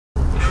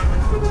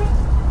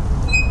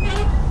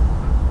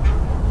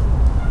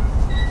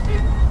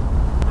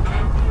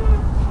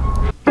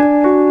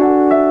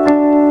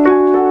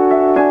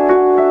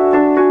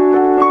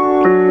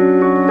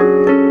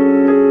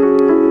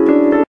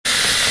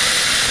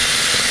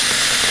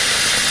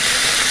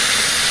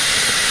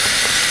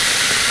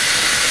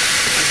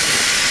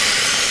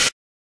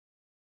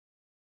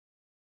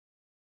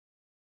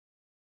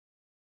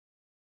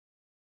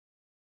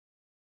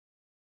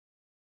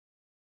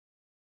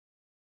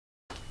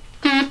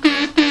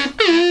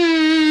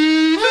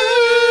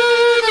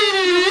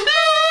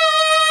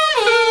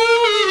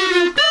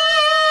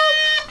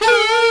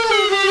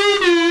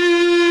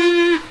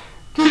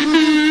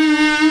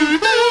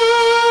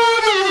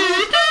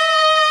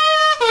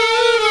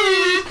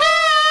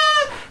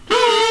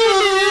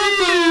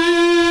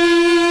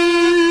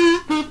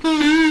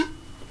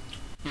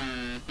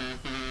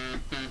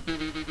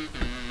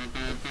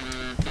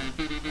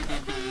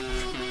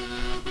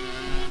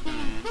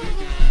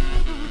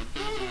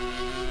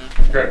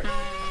Good.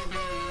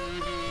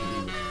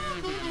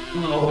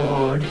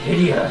 Lord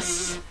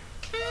Hideous,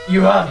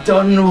 you have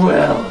done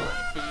well.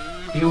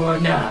 You are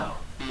now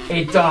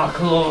a Dark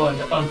Lord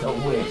of the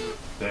Wind.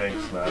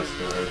 Thanks,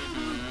 Master.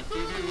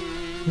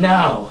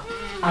 Now,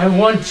 I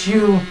want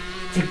you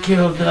to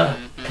kill the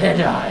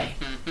Pedi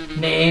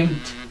named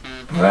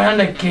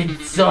Branakin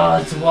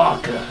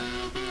Sahswalker.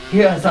 He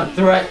is a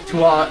threat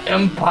to our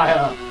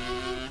empire.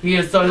 He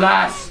is the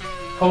last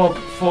hope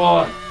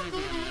for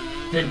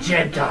the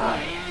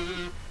Jedi.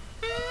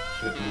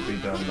 It will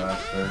be done,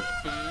 Master.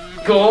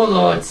 Go,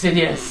 Lord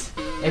Sidious,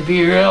 and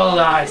be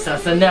realized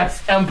as the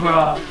next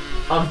Emperor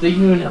of the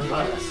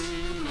universe.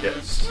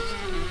 Yes.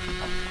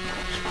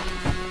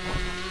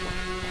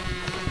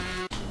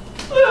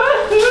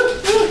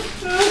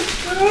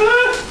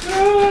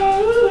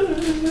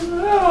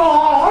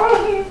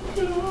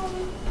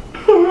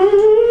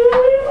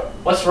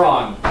 What's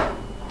wrong?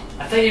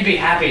 I thought you'd be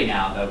happy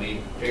now that we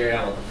figured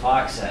out what the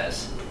fox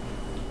says.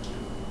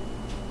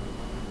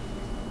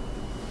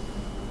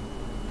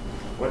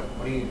 What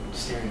are you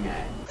staring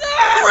at?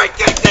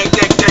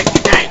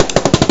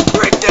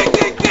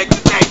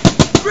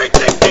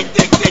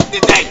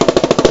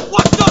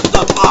 What does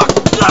the fox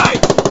say?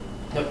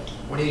 No,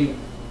 what are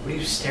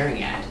you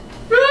staring at?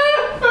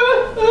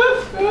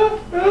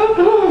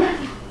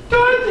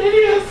 Darth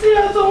Hideous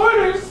has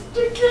orders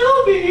to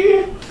kill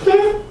me.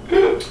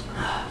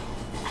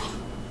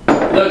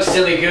 Look,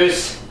 silly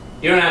goose,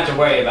 you don't have to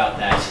worry about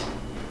that.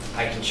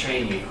 I can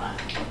train you.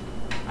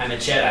 I'm a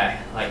Jedi,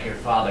 like your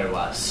father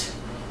was.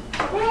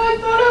 Well, I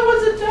thought I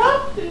was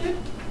adopted.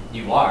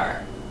 You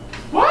are?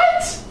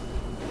 What?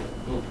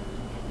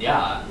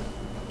 Yeah.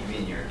 I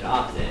mean, you're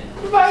adopted.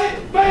 My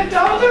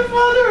adopted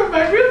father or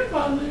my real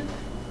father?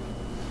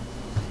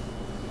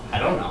 I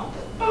don't know.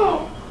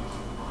 Oh,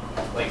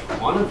 Like,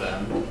 one of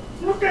them.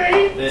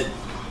 okay.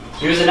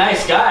 He was a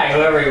nice guy,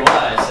 whoever he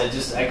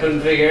was. I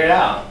couldn't figure it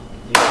out.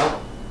 You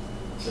know?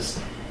 It's just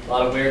a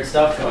lot of weird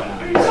stuff going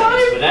on.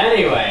 But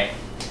anyway,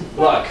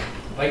 look,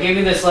 if I give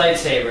you this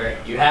lightsaber,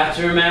 you have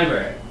to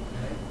remember,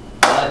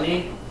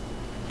 gluttony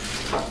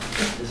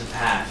is a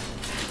path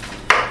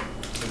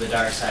to the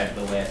dark side of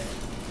the whip.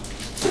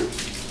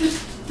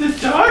 The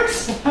dark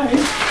side?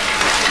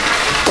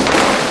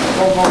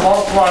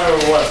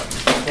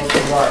 Let's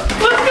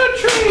Let's go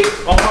trade.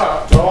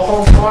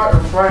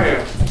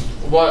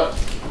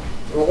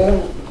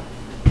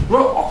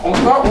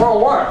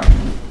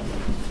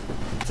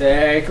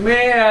 Take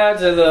me out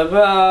to the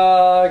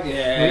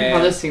ballgame. How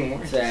this scene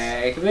works.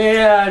 Take me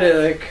out to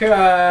the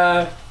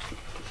car.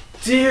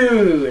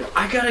 Dude,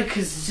 I got a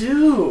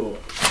kazoo.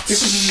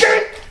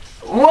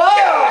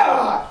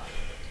 Whoa!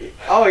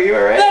 Oh, you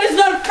alright? That is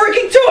not a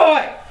freaking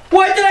toy!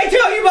 Why did I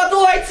tell you about the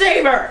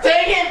lightsaber?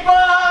 Take it,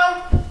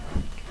 Bob!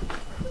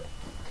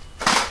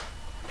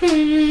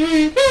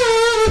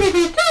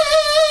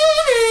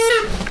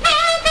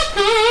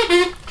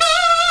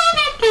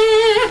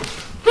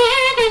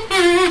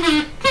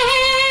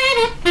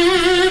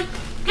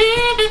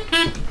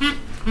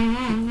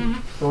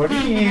 What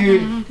are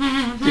you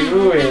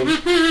doing?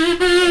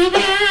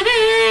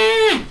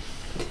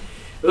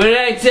 What did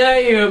I tell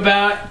you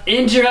about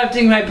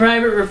interrupting my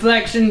private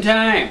reflection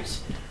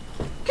times?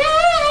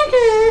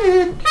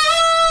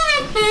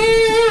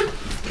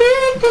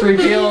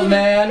 Creepy old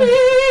man.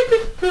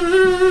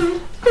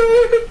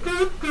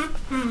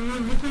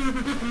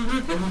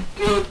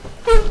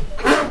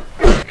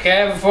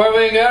 Okay, before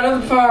we go to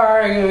the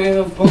park,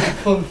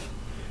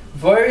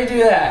 before we do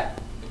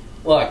that,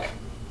 look,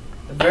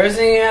 the first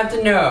thing you have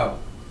to know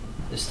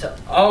is to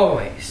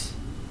always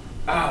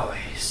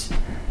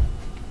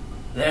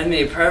learn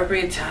the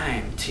appropriate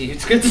time to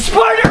use get the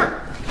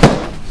spider!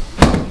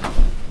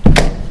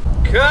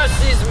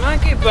 Cross these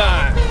monkey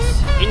bars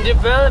and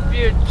develop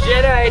your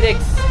Jedi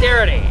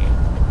dexterity.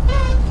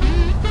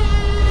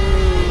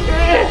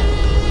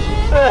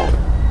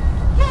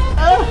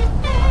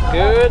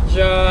 Good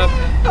job.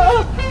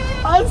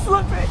 I'm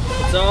slipping.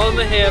 It's all in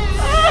the hips.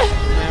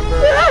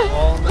 Remember,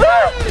 all in the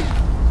hips.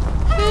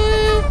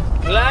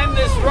 Climb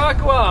this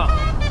rock wall.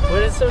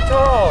 What is so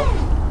tall?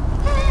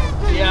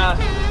 Yeah,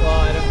 well,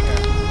 I don't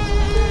care.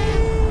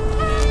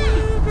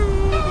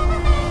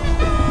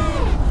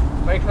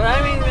 By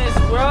climbing this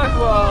rock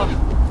wall,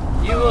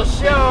 you will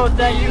show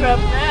that you have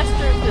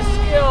mastered the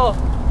skill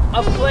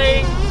of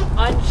playing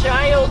on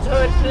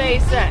childhood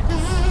playsets.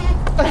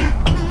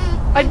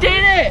 I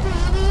did it!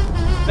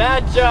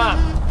 Bad job.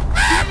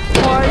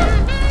 1,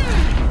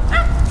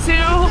 2,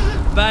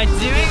 By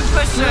doing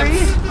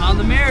push-ups on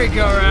the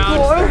merry-go-round,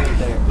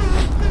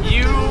 4,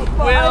 you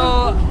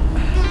will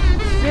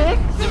 6,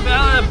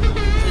 develop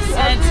a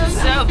sense of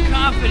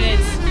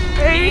self-confidence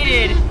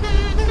needed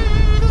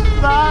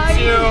 5,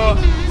 to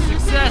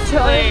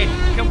successfully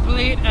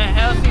complete a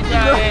healthy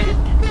diet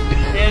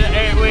in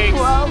 8 weeks.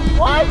 12,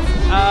 what?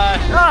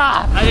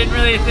 I didn't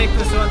really think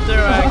this one through,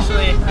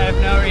 actually. I have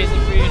no reason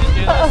for you to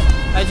do this.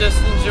 I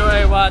just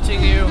enjoy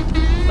watching you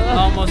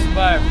almost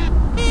barf.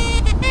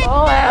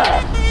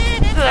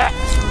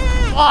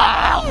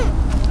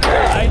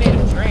 I need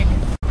a drink.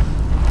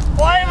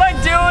 Why am I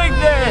doing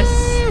this?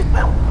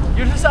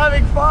 Derk's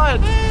having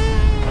fun.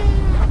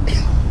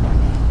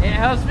 It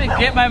helps me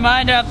get my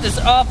mind off this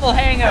awful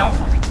hang-up.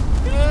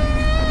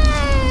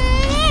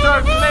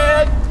 Derk,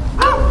 man.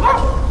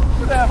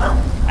 Whatever.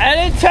 I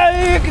didn't tell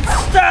you could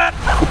stop.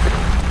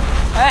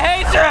 I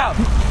hate you.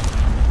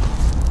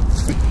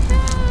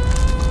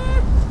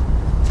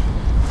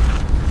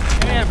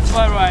 Give me a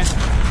Budweiser.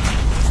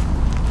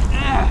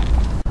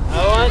 I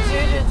want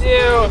you to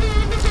do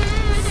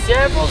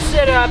several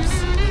sit-ups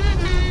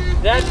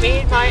that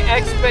meet my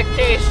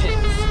expectations.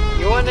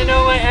 You want to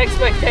know my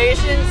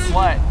expectations?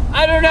 What?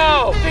 I don't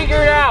know.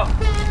 Figure it out.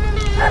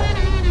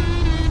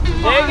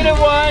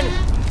 -1.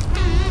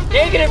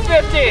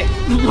 -50.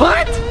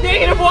 What?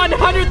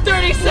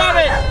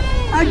 -137.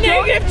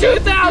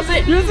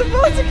 -2,000. You're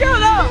supposed to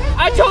count up.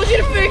 I told you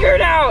to figure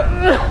it out.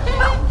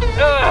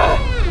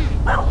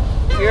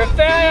 You're a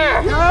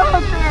failure.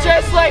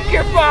 Just like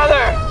your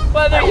father.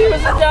 Whether he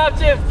was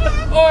adoptive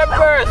or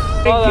birth.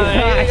 Hold on, I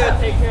gotta go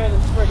take care of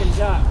this friggin'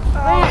 duck.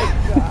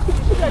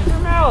 Shut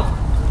your mouth.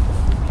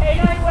 Hey,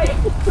 no, wait.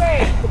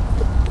 Straight.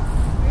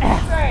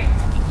 Straight.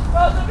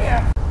 Both of you.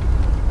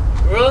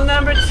 Rule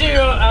number 2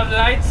 of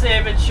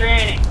lightsaber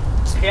training.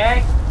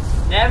 Okay?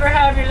 Never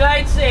have your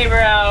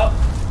lightsaber out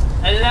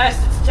unless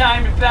it's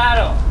time to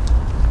battle.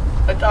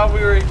 I thought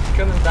we were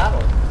gonna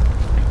battle.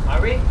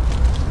 Are we?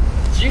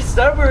 You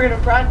said we were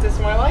gonna practice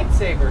my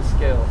lightsaber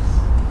skills.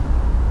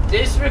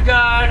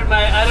 Disregard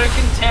my utter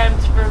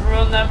contempt for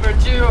rule number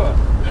 2.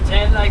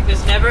 Pretend like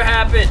this never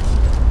happened.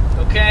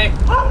 Okay?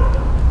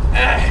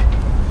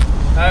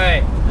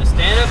 Alright, now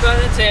stand up on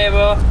the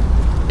table.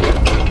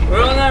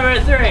 Rule number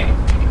 3.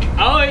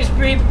 Always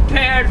be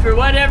prepared for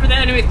whatever the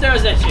enemy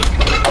throws at you.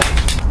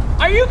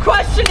 Are you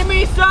questioning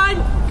me,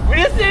 son? We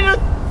just need a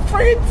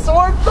freaking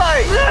sword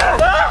fight.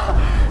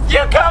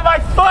 You got my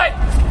foot!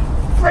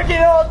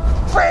 Freaking old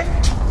prick!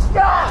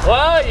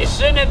 Well, you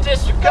shouldn't have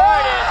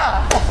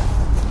disregarded.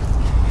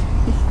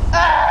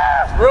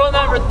 Rule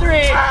number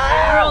 3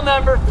 and rule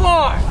number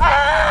 4.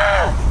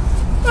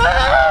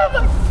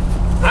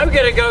 I'm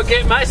gonna go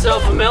get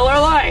myself a Miller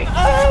Lite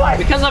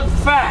because I'm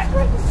fat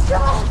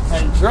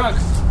and drunk.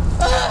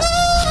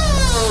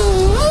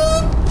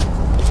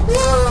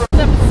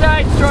 Step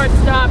aside,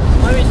 shortstop.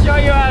 Let me show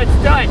you how it's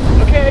done.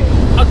 Okay.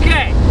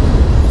 Okay.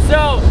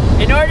 So,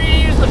 in order to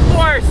use the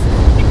force,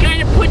 you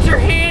kind of put your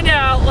hand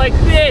out like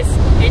this,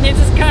 and you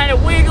just kind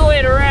of wiggle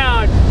it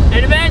around,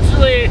 and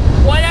eventually,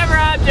 whatever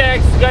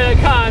object's gonna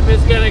come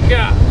is gonna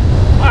come.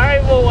 All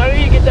right. Well, why don't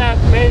you get that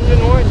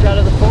mandarin orange out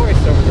of the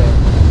forest over there?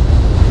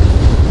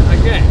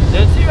 Okay.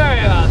 Don't you worry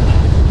about that.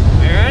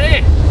 Are you ready?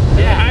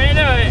 Yeah. How you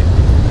doing?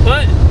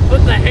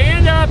 Put the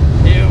hand up.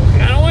 You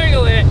kind of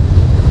wiggle it.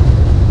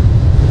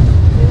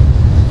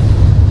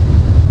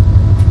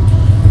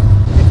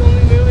 It's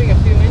only moving a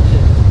few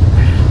inches.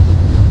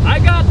 I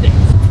got this.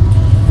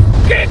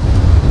 Okay.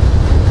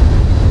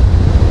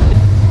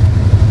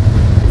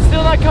 It's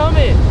still not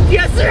coming.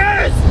 Yes, it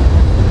is.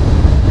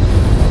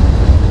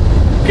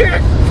 Okay.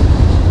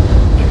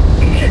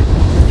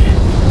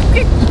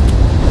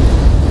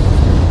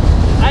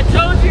 I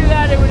told you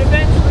that it would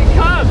eventually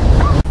come.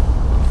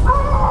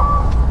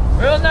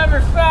 Rule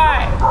number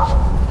 5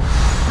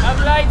 of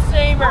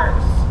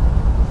lightsabers.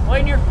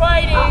 When you're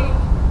fighting,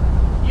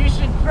 you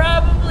should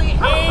probably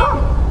aim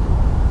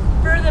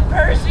for the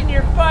person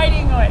you're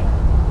fighting with.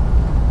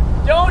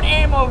 Don't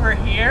aim over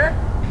here.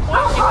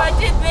 What if I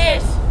did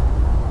this?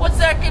 What's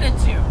that gonna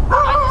do?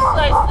 I just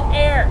sliced the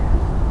air.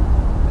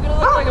 I'm gonna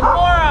look like a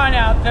moron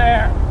out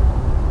there.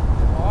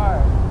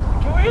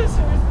 Can we just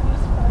seriously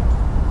this fight?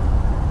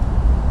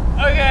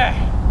 Okay,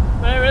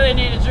 but I really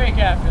need a drink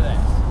after this.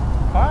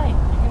 Fine.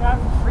 You can have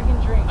a freaking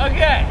drink.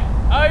 Okay,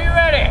 are you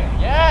ready?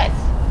 Yes.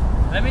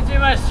 Let me do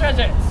my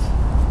stretches.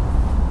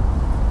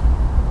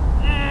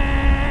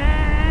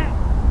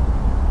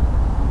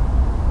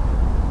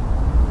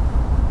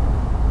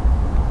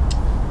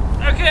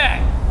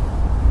 Okay,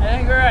 I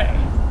think we're ready.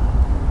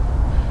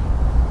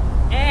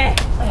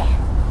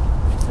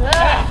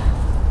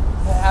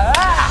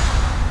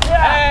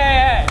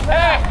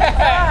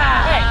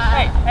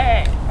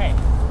 Hey,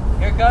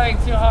 you're going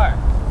too hard.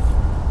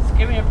 Just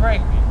give me a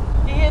break, man.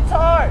 He hits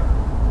hard.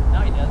 No,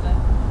 he doesn't.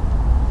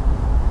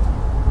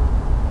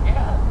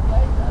 Yeah,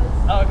 he does.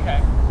 Okay.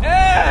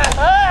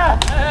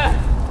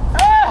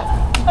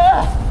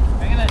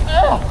 I'm gonna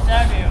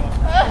stab you.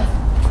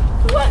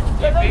 What?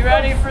 Be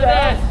ready for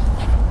this.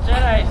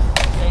 Jedi,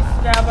 they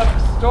stab up a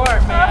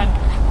storm, man.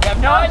 You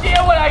have no idea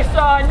what I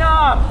saw,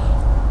 no.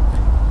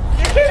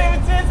 You can't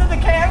even see into the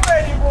camera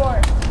anymore.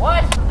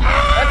 What?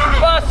 That's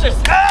imposters.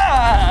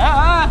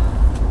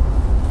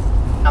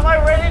 Am I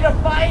ready to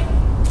fight?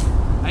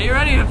 Are you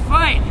ready to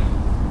fight?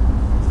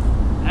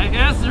 I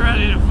guess you're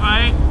ready to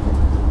fight.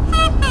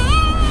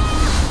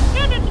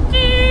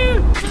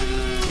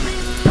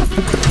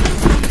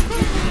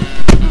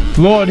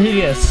 Lord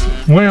Hideous,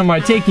 where am I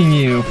taking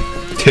you?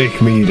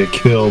 Take me to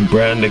kill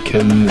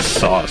Branakin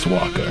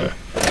Sahswalker.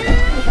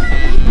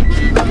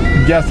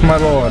 Yes, my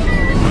lord.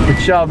 It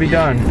shall be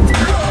done.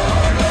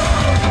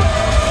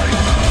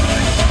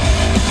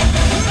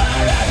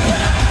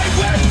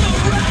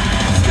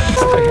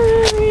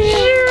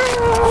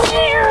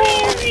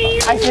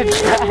 Time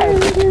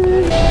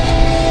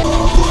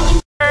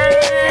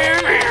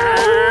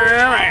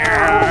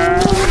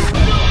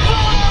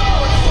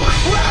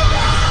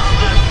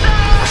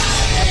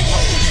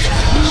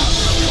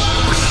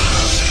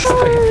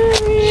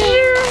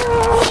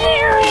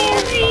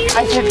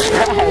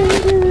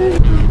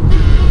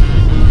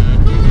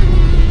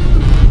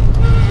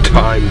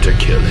to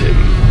kill him.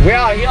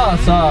 Yeah,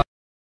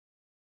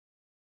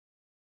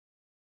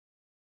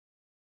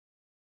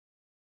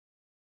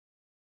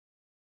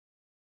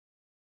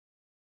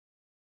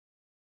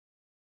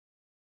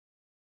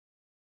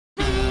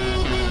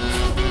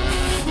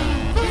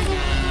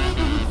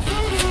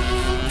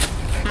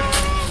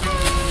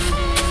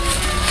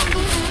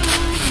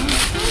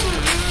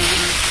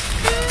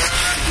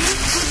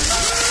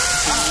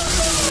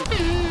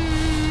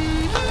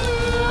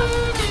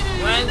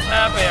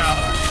 Happy hour.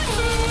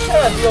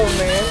 Shut up, you old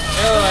man.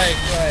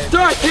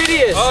 Darth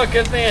Hideous! Oh,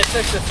 good thing I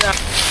took this out.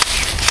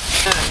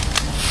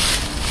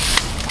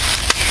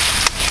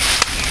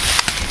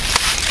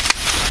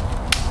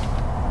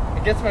 I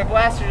guess my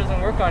blaster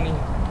doesn't work on you.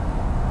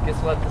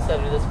 Guess what to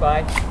set this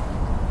by?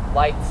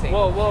 Lightsaber.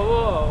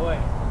 Whoa, wait.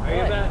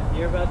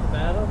 You're about to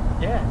battle?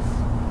 Yes.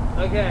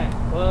 Okay,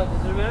 well,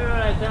 just remember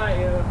what I taught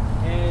you,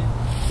 and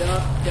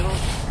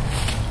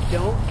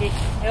don't get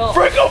killed.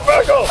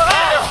 Frickle!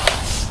 Ah!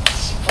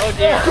 Oh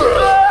dear.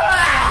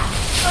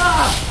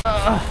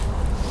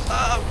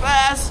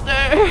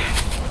 Faster.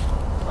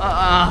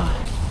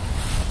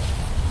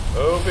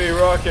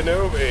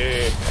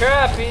 Obi-Rocky-Nobi.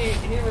 Crap, he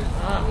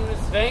was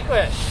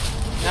vanquished.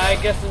 Now I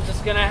guess I'm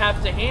just gonna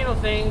have to handle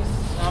things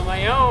on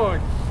my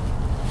own.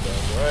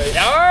 That's right.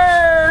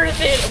 Darth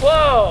Hideous!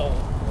 Whoa!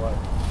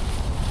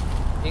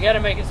 What? You gotta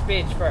make a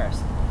speech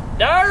first.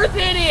 Darth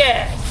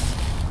Hideous!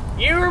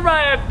 You were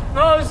my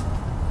most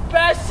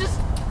bestest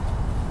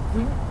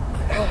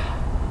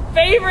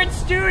favorite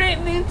student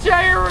in the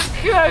entire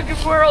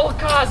world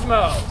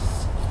cosmos.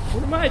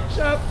 What am I,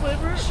 chopped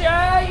liver? Shut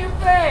out your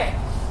face!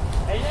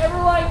 I never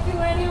liked you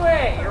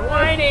anyway. You're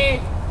whiny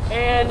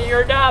and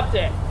you're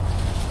adopted.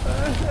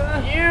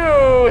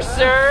 You,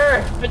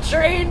 sir,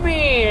 betrayed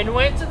me and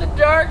went to the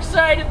dark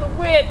side of the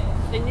wit,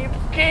 and you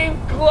became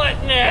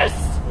gluttonous.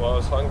 Well, I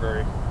was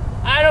hungry.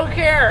 I don't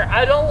care.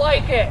 I don't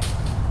like it.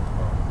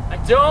 I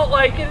don't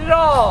like it at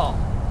all.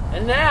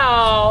 And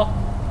now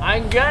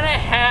I'm gonna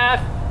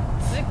have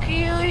to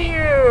kill you.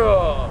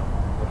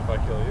 What if I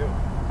kill you?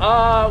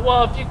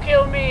 Well, if you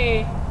kill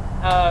me,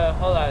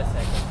 hold on a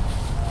second.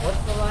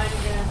 What's the line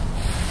again?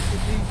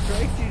 If he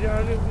strikes you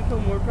down, it'll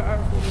become more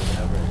powerful than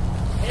ever.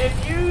 If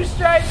you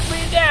strike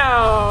me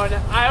down,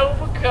 I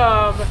will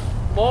become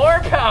more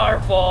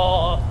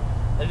powerful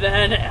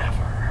than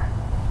ever.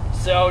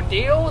 So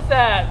deal with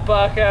that,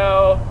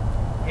 bucko.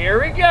 Here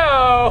we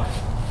go.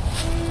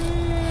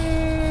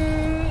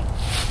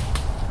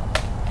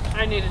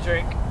 I need a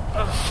drink.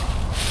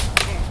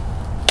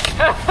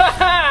 Ha ha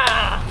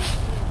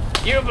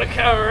ha! You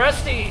become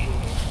rusty.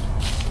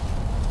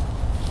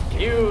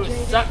 You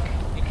suck.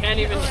 You can't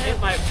even hit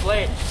my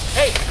blade.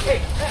 Hey!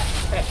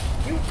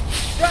 You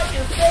shut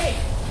your face!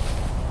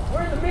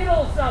 We're in the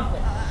middle of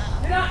something.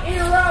 Do not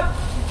interrupt.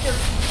 Your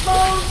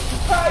moans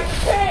cries of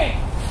pain.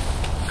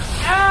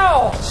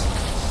 Ow!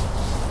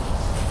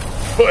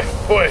 Boy.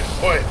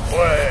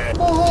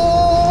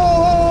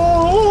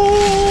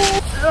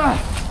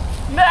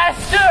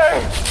 Master!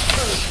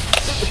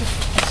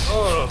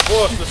 Oh, the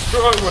force is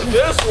strong with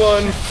this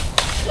one.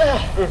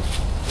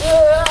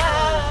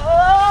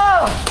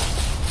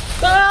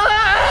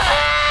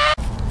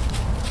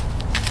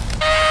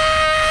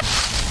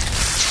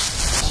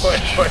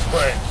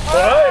 Wait.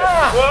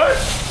 What?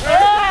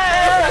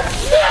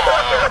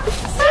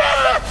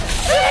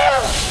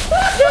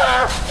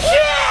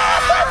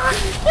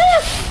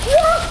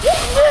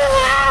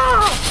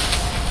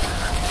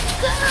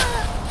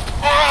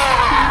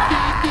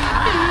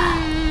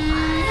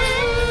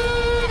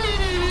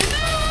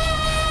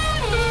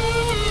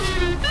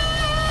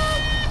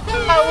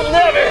 I will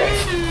never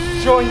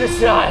join the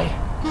side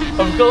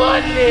of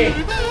gluttony.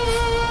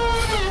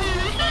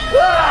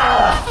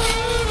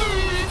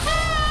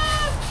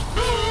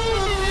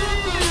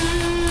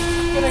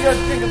 Gonna go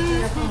drink a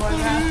beer from my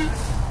house.